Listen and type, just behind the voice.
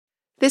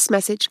This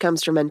message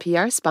comes from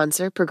NPR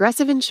sponsor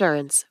Progressive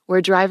Insurance, where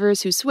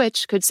drivers who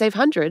switch could save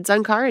hundreds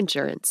on car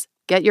insurance.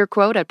 Get your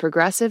quote at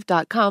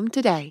Progressive.com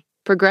today.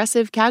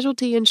 Progressive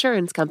Casualty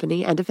Insurance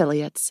Company and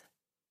Affiliates.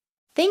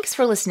 Thanks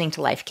for listening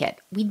to Life Kit.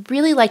 We'd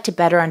really like to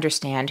better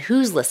understand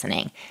who's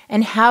listening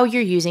and how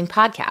you're using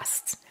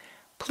podcasts.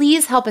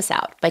 Please help us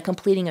out by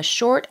completing a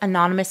short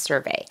anonymous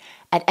survey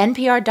at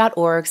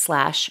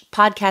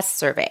npr.org/podcast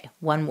survey,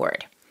 one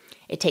word.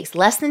 It takes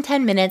less than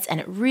 10 minutes and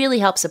it really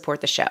helps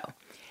support the show.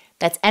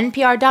 That's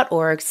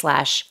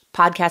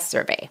npr.org/podcast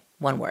survey,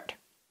 one word.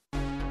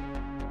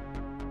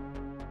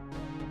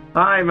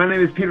 Hi, my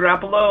name is Peter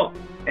Appelo,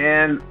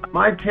 and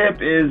my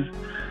tip is,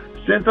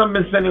 since I've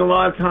been spending a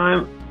lot of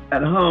time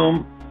at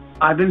home,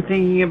 I've been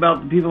thinking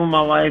about the people in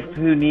my life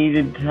who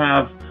needed to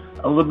have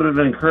a little bit of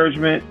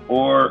encouragement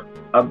or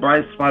a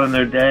bright spot in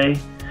their day.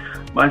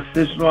 My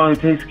sister-in-law who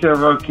takes care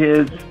of our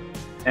kids,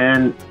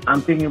 and I'm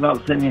thinking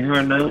about sending her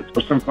a note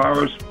or some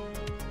flowers.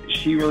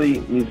 She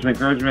really needs some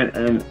encouragement,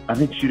 and I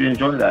think she'd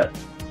enjoy that.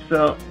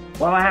 So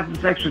while I have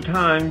this extra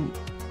time,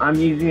 I'm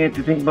using it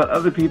to think about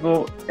other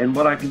people and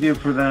what I can do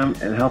for them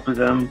and helping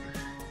them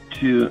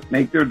to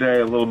make their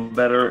day a little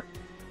better.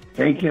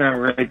 Thank you and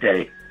have a great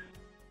day.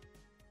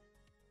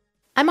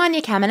 I'm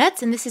Anya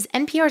Kamenetz, and this is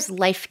NPR's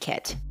Life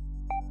Kit.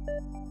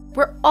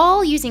 We're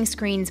all using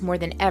screens more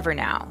than ever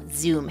now.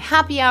 Zoom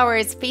happy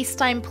hours,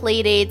 FaceTime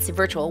playdates,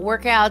 virtual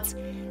workouts.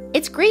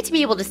 It's great to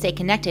be able to stay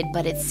connected,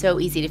 but it's so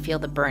easy to feel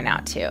the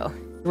burnout too.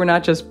 We're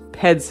not just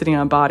heads sitting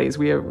on bodies.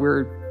 We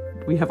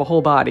have a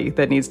whole body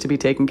that needs to be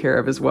taken care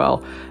of as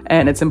well.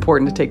 And it's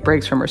important to take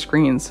breaks from our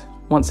screens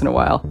once in a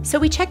while. So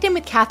we checked in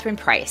with Catherine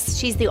Price.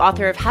 She's the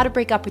author of How to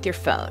Break Up with Your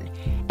Phone.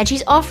 And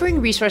she's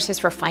offering resources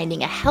for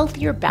finding a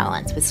healthier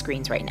balance with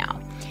screens right now.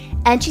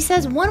 And she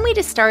says one way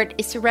to start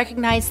is to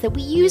recognize that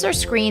we use our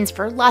screens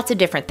for lots of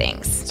different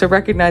things. So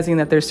recognizing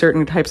that there's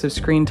certain types of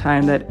screen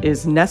time that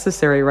is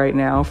necessary right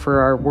now for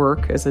our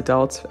work as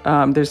adults.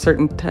 There's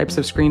certain types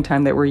of screen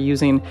time that we're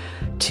using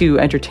to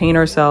entertain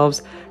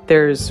ourselves.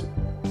 There's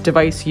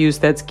device use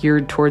that's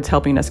geared towards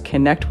helping us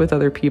connect with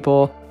other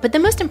people. But the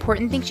most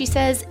important thing, she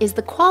says, is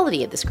the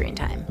quality of the screen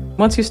time.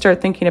 Once you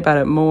start thinking about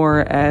it more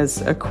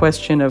as a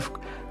question of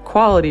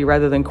quality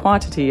rather than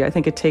quantity, I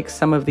think it takes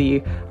some of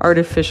the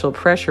artificial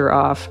pressure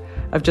off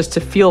of just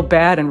to feel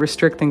bad and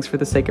restrict things for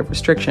the sake of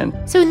restriction.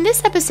 So in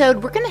this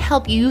episode, we're going to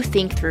help you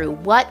think through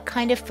what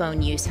kind of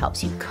phone use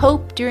helps you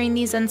cope during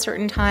these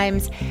uncertain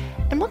times,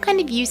 and what kind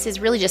of use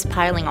is really just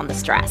piling on the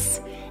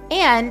stress,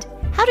 and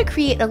how to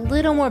create a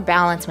little more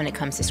balance when it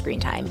comes to screen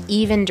time,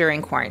 even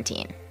during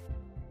quarantine.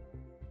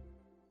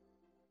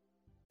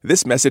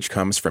 This message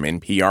comes from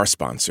NPR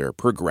sponsor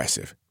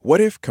Progressive.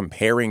 What if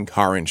comparing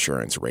car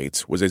insurance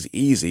rates was as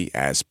easy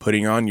as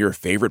putting on your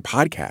favorite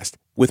podcast?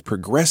 With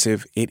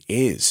Progressive, it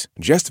is.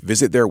 Just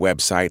visit their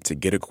website to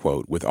get a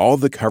quote with all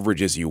the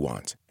coverages you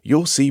want.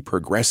 You'll see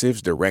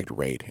Progressive's direct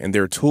rate, and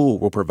their tool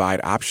will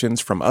provide options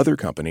from other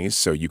companies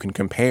so you can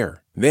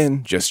compare.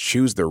 Then just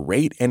choose the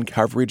rate and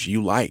coverage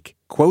you like.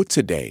 Quote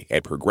today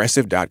at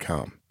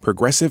Progressive.com.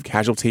 Progressive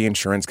Casualty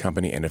Insurance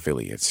Company and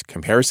Affiliates.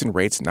 Comparison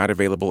rates not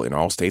available in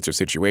all states or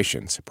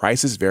situations.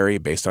 Prices vary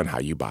based on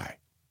how you buy.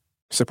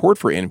 Support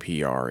for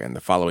NPR and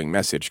the following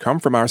message come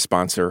from our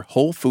sponsor,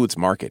 Whole Foods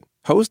Market.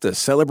 Host a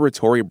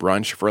celebratory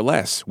brunch for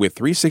less with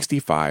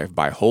 365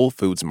 by Whole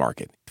Foods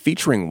Market,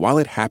 featuring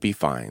wallet-happy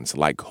finds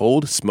like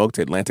cold smoked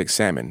Atlantic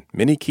salmon,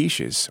 mini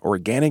quiches,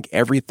 organic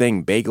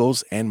everything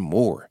bagels, and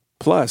more.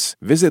 Plus,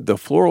 visit the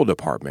floral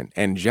department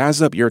and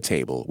jazz up your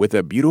table with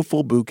a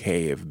beautiful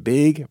bouquet of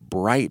big,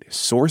 bright,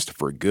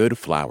 sourced-for-good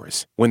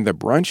flowers. When the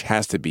brunch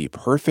has to be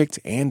perfect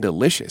and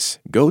delicious,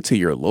 go to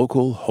your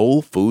local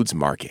Whole Foods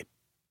Market.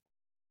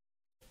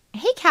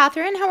 Hey,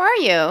 Catherine, how are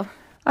you?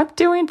 I'm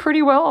doing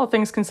pretty well, all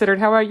things considered.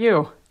 How about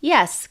you?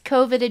 Yes,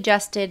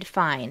 COVID-adjusted,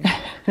 fine.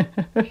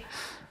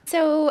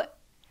 So,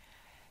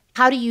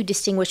 how do you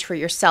distinguish for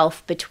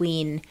yourself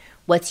between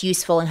what's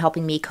useful in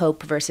helping me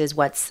cope versus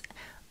what's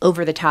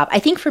over the top? I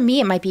think for me,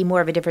 it might be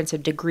more of a difference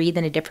of degree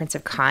than a difference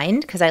of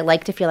kind, because I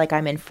like to feel like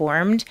I'm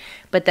informed,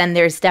 but then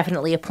there's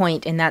definitely a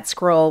point in that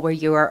scroll where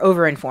you are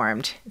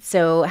over-informed.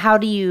 So how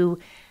do you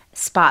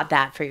spot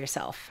that for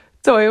yourself?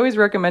 So I always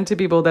recommend to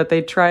people that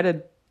they try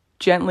to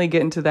gently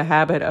get into the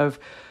habit of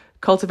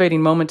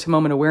cultivating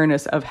moment-to-moment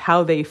awareness of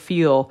how they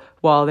feel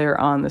while they're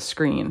on the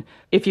screen.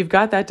 If you've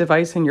got that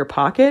device in your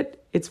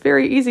pocket, it's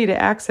very easy to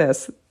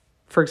access,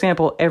 for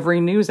example,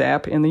 every news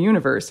app in the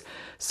universe.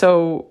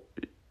 So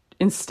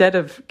instead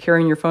of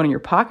carrying your phone in your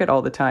pocket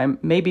all the time,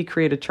 maybe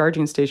create a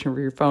charging station for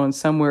your phone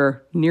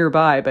somewhere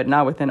nearby, but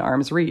not within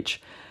arm's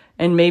reach.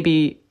 And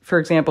maybe, for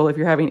example, if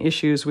you're having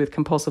issues with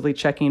compulsively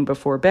checking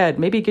before bed,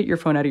 maybe get your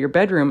phone out of your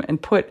bedroom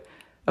and put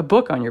a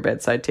book on your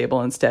bedside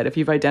table instead. If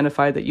you've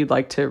identified that you'd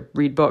like to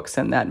read books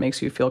and that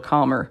makes you feel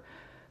calmer,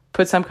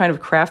 put some kind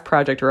of craft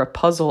project or a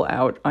puzzle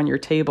out on your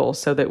table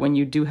so that when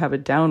you do have a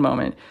down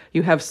moment,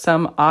 you have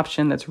some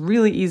option that's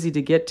really easy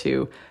to get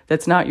to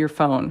that's not your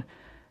phone.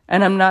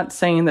 And I'm not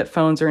saying that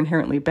phones are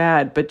inherently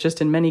bad, but just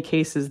in many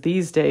cases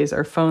these days,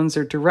 our phones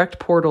are direct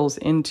portals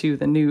into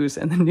the news,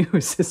 and the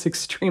news is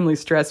extremely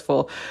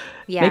stressful.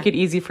 Yeah. Make it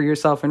easy for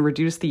yourself and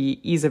reduce the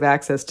ease of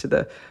access to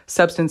the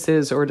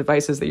substances or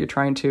devices that you're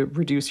trying to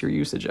reduce your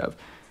usage of.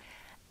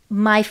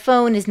 My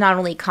phone is not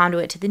only a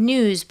conduit to the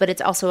news, but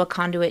it's also a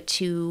conduit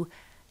to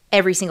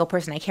every single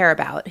person I care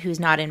about who's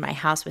not in my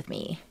house with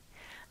me.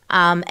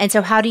 And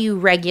so how do you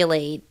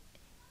regulate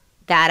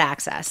that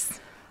access?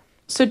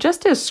 So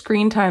just as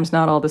screen time's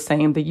not all the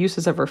same, the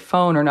uses of our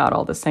phone are not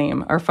all the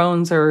same. Our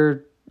phones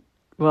are,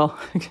 well,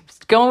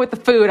 going with the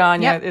food,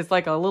 Anya, it's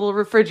like a little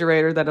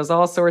refrigerator that has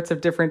all sorts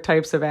of different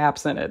types of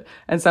apps in it.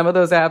 And some of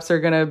those apps are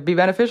going to be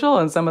beneficial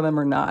and some of them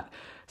are not.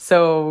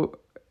 So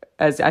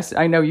as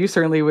I know you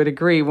certainly would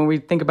agree, when we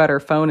think about our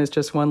phone as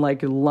just one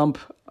like lump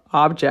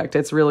object,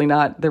 it's really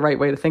not the right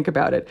way to think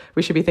about it.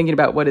 We should be thinking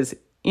about what is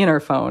in our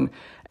phone.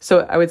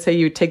 So I would say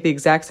you take the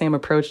exact same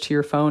approach to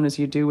your phone as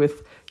you do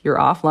with your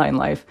offline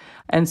life.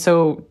 And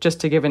so just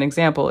to give an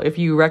example, if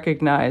you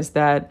recognize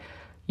that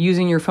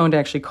using your phone to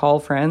actually call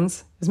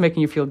friends is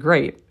making you feel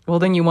great, well,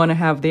 then you want to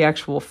have the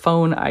actual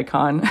phone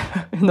icon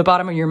in the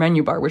bottom of your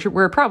menu bar,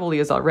 where it probably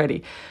is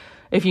already.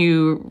 If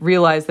you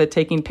realize that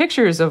taking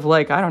pictures of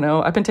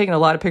I've been taking a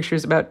lot of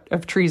pictures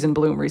of trees in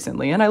bloom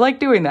recently, and I like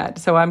doing that.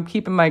 So I'm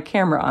keeping my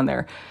camera on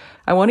there.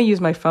 I want to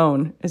use my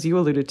phone, as you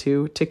alluded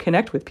to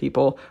connect with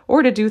people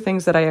or to do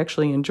things that I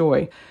actually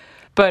enjoy.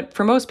 But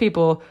for most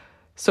people,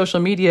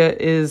 social media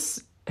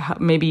is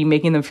maybe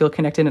making them feel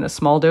connected in a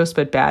small dose,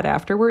 but bad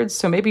afterwards.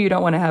 So maybe you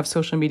don't want to have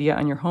social media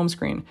on your home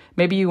screen.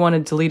 Maybe you want to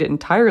delete it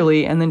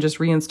entirely and then just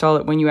reinstall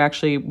it when you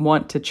actually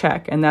want to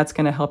check. And that's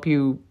going to help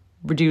you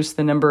reduce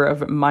the number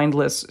of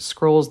mindless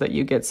scrolls that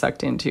you get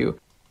sucked into.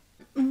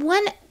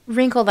 One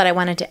wrinkle that I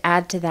wanted to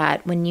add to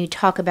that, when you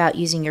talk about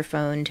using your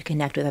phone to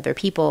connect with other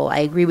people, I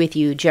agree with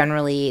you.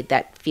 Generally,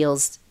 that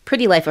feels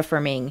pretty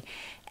life-affirming.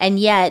 And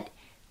yet,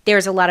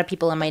 there's a lot of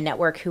people in my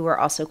network who are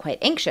also quite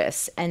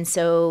anxious. And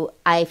so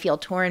I feel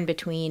torn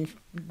between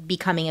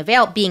being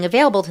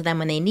available to them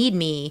when they need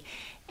me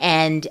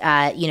and,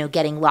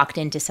 getting locked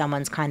into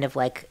someone's kind of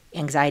like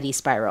anxiety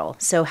spiral.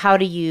 So how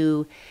do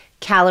you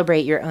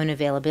calibrate your own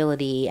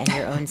availability and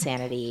your own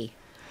sanity?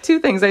 Two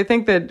things. I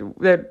think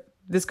that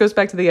this goes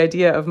back to the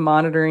idea of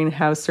monitoring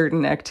how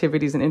certain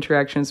activities and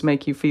interactions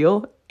make you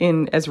feel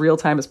in as real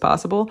time as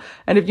possible.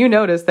 And if you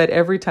notice that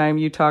every time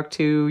you talk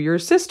to your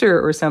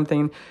sister or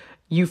something,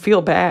 you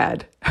feel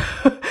bad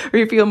or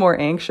you feel more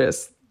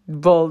anxious,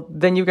 well,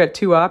 then you've got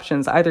two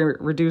options. Either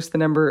reduce the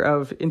number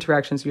of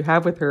interactions you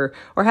have with her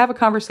or have a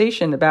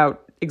conversation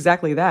about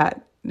exactly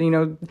that.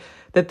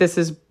 That this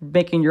is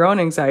making your own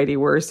anxiety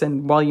worse.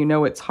 And while you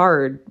know it's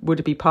hard, would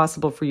it be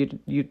possible for you,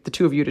 the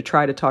two of you, to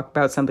try to talk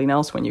about something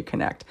else when you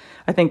connect?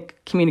 I think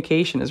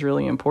communication is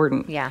really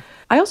important. Yeah.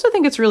 I also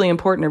think it's really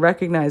important to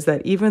recognize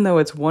that even though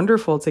it's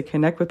wonderful to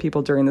connect with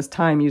people during this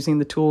time using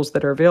the tools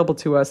that are available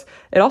to us,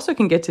 it also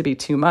can get to be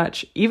too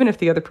much, even if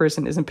the other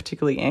person isn't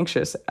particularly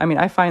anxious. I mean,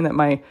 I find that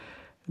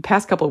the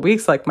past couple of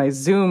weeks, like my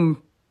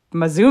Zoom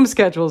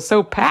schedule is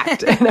so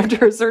packed. And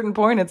after a certain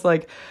point, it's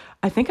like,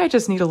 I think I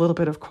just need a little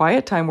bit of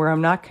quiet time where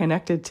I'm not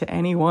connected to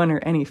anyone or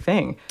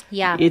anything.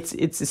 Yeah. It's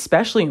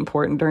especially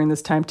important during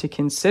this time to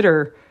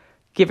consider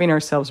giving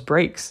ourselves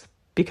breaks,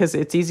 because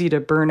it's easy to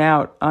burn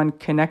out on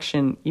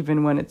connection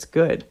even when it's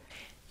good.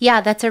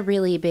 Yeah, that's a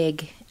really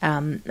big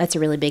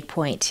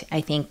point.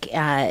 I think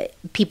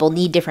people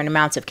need different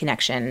amounts of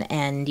connection,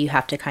 and you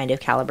have to kind of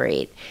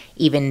calibrate.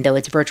 Even though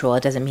it's virtual,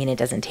 it doesn't mean it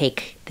doesn't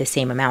take the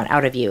same amount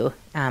out of you,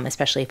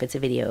 especially if it's a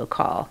video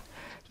call.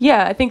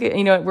 Yeah, I think,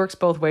 it works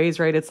both ways,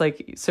 right? It's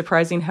like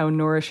surprising how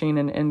nourishing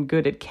and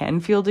good it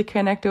can feel to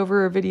connect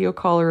over a video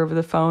call or over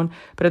the phone.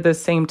 But at the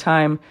same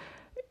time,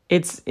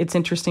 it's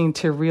interesting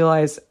to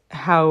realize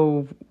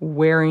how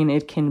wearing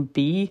it can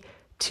be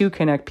to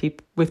connect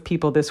with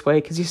people this way,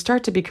 because you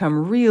start to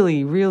become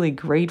really, really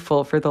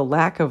grateful for the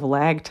lack of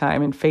lag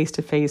time in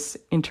face-to-face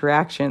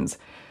interactions.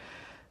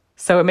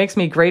 So it makes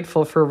me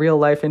grateful for real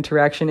life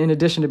interaction in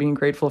addition to being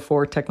grateful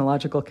for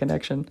technological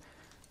connection.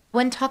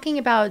 When talking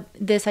about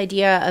this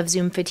idea of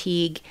Zoom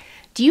fatigue,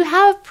 do you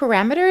have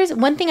parameters?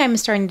 One thing I'm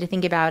starting to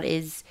think about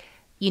is,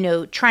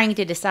 trying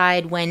to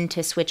decide when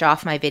to switch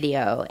off my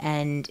video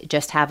and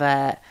just have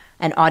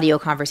an audio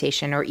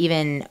conversation, or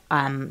even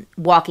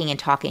walking and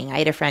talking. I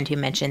had a friend who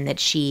mentioned that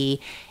she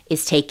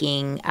is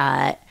taking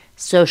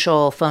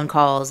social phone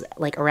calls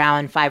like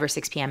around 5 or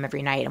 6 p.m.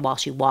 every night while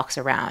she walks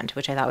around,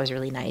 which I thought was a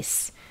really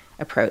nice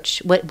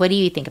approach. What do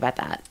you think about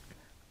that?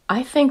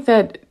 I think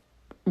that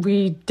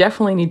we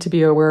definitely need to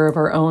be aware of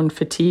our own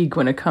fatigue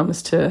when it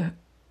comes to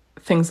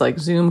things like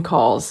Zoom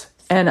calls.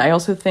 And I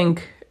also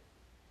think,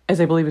 as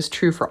I believe is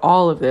true for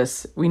all of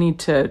this, we need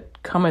to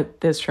come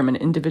at this from an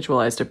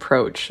individualized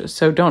approach.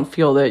 So don't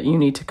feel that you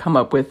need to come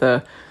up with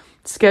a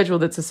schedule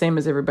that's the same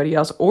as everybody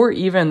else, or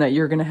even that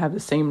you're going to have the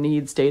same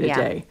needs day to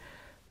day.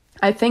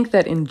 I think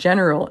that in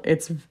general,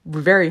 it's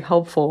very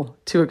helpful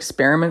to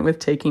experiment with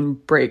taking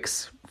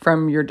breaks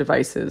from your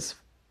devices.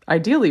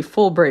 Ideally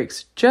full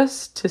breaks,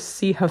 just to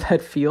see how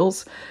that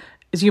feels.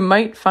 is you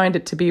might find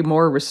it to be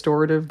more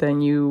restorative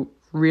than you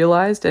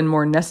realized and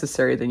more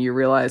necessary than you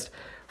realized.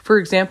 For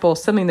example,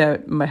 something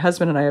that my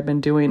husband and I have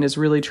been doing is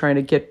really trying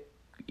to get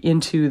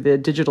into the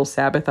digital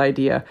Sabbath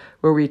idea,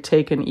 where we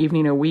take an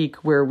evening a week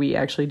where we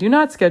actually do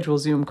not schedule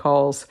Zoom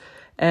calls,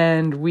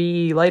 and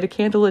we light a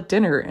candle at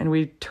dinner and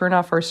we turn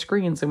off our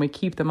screens and we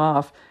keep them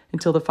off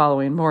until the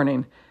following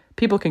morning.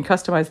 People can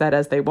customize that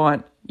as they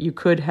want. You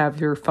could have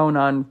your phone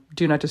on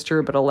Do Not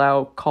Disturb, but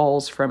allow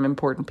calls from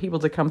important people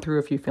to come through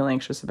if you feel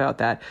anxious about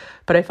that.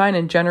 But I find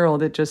in general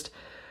that just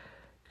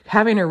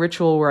having a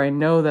ritual where I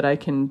know that I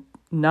can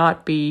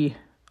not be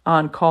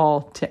on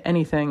call to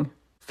anything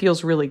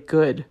feels really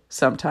good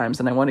sometimes,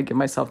 and I want to give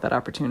myself that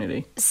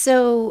opportunity.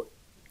 So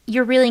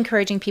you're really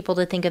encouraging people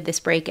to think of this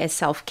break as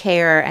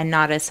self-care and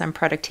not as some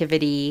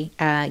productivity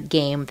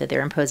game that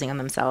they're imposing on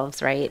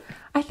themselves, right?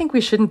 I think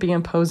we shouldn't be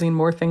imposing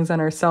more things on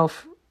ourselves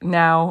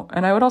now.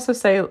 And I would also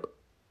say,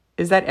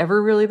 is that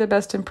ever really the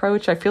best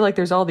approach? I feel like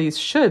there's all these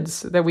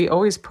shoulds that we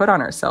always put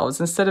on ourselves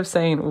instead of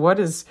saying, what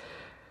is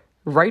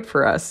right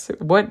for us?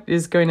 What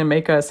is going to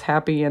make us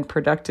happy and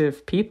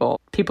productive people?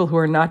 People who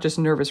are not just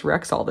nervous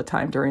wrecks all the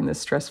time during this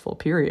stressful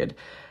period.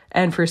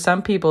 And for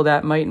some people,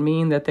 that might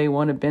mean that they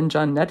want to binge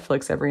on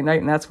Netflix every night,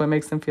 and that's what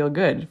makes them feel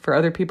good. For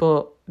other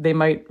people, they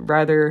might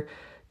rather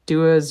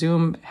do a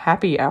Zoom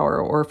happy hour,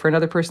 or for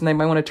another person, they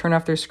might want to turn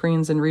off their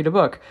screens and read a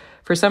book.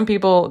 For some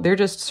people, they're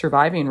just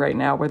surviving right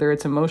now, whether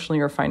it's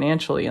emotionally or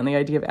financially, and the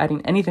idea of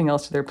adding anything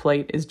else to their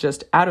plate is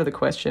just out of the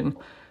question.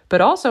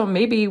 But also,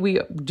 maybe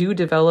we do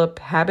develop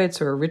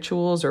habits or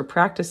rituals or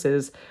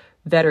practices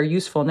that are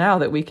useful now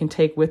that we can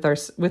take with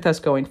us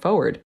going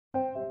forward.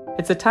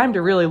 It's a time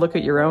to really look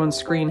at your own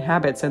screen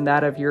habits and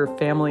that of your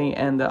family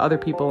and the other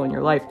people in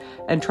your life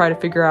and try to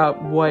figure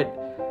out what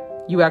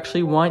you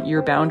actually want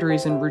your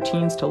boundaries and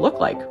routines to look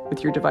like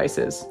with your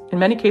devices. In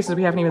many cases,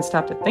 we haven't even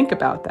stopped to think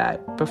about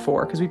that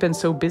before because we've been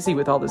so busy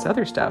with all this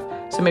other stuff.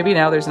 So maybe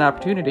now there's an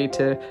opportunity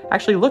to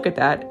actually look at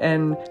that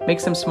and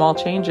make some small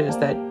changes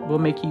that will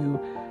make you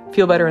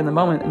feel better in the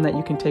moment and that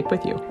you can take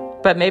with you.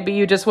 But maybe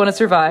you just want to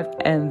survive,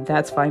 and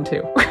that's fine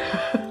too.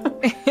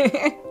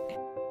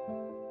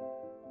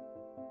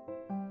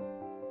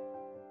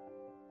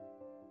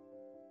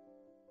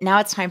 Now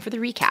it's time for the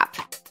recap.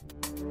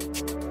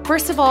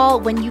 First of all,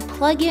 when you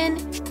plug in,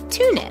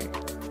 tune in.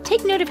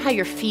 Take note of how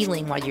you're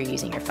feeling while you're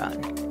using your phone.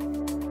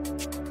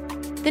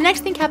 The next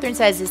thing Catherine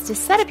says is to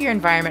set up your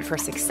environment for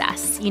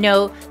success.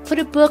 Put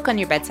a book on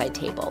your bedside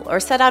table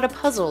or set out a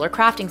puzzle or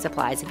crafting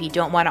supplies if you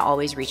don't want to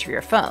always reach for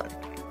your phone.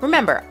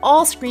 Remember,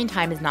 all screen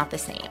time is not the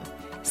same.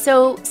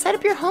 So set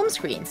up your home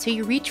screen so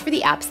you reach for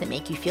the apps that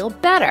make you feel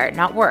better,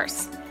 not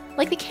worse,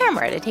 like the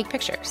camera to take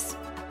pictures.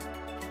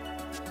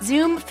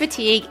 Zoom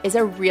fatigue is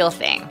a real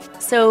thing,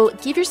 so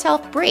give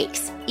yourself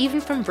breaks, even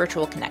from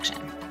virtual connection.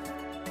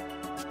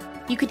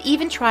 You could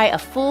even try a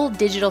full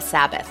digital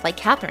Sabbath like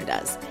Catherine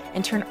does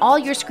and turn all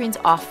your screens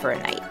off for a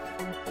night.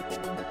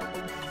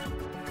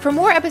 For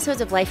more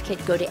episodes of Life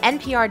Kit, go to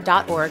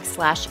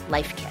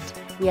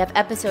npr.org/lifekit. We have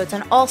episodes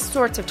on all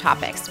sorts of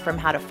topics, from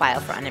how to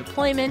file for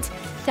unemployment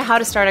to how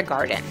to start a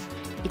garden.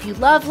 If you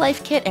love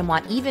Life Kit and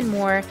want even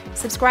more,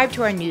 subscribe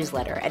to our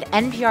newsletter at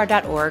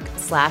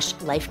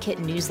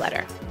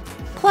npr.org/lifekitnewsletter.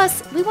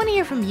 Plus, we want to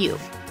hear from you.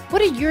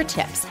 What are your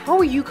tips? How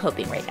are you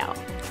coping right now?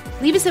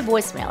 Leave us a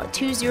voicemail at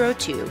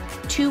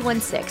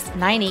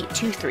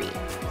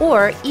 202-216-9823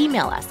 or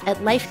email us at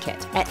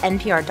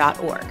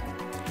lifekit@npr.org.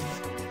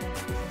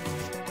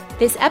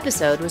 This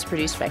episode was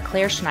produced by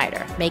Claire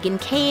Schneider. Megan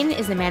Kane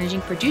is the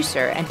managing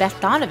producer, and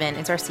Beth Donovan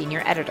is our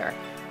senior editor.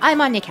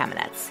 I'm Anya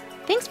Kamenetz.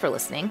 Thanks for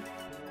listening.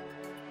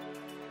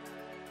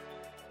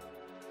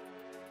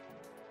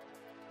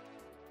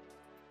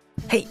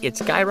 Hey,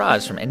 it's Guy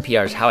Raz from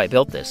NPR's How I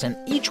Built This, and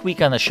each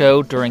week on the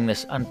show during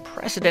this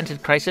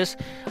unprecedented crisis,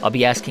 I'll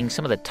be asking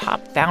some of the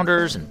top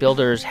founders and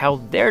builders how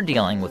they're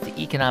dealing with the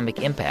economic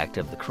impact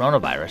of the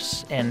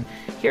coronavirus and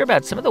hear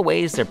about some of the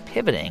ways they're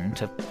pivoting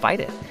to fight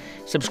it.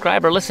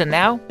 Subscribe or listen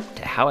now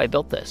to How I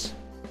Built This.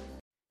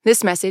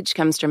 This message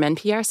comes from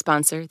NPR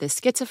sponsor, the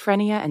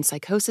Schizophrenia and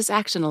Psychosis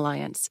Action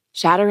Alliance,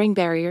 shattering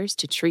barriers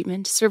to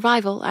treatment,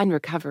 survival, and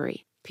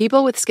recovery.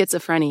 People with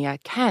schizophrenia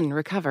can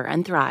recover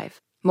and thrive.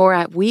 More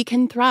at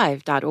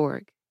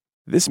wecanthrive.org.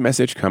 This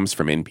message comes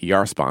from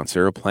NPR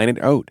sponsor Planet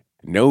Oat.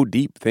 No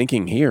deep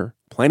thinking here.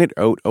 Planet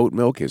Oat oat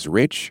milk is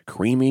rich,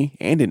 creamy,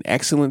 and an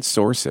excellent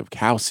source of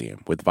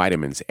calcium with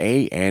vitamins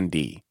A and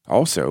D.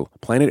 Also,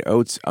 Planet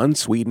Oat's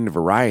unsweetened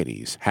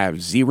varieties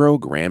have 0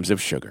 grams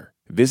of sugar.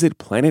 Visit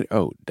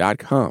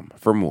planetoat.com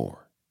for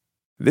more.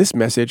 This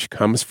message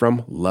comes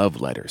from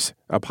Love Letters,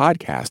 a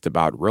podcast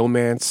about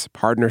romance,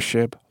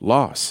 partnership,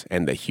 loss,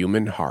 and the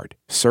human heart,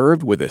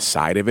 served with a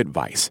side of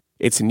advice.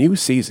 Its new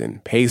season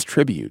pays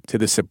tribute to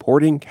the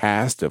supporting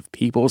cast of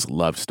people's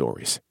love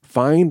stories.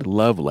 Find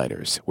Love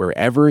Letters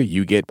wherever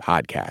you get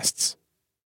podcasts.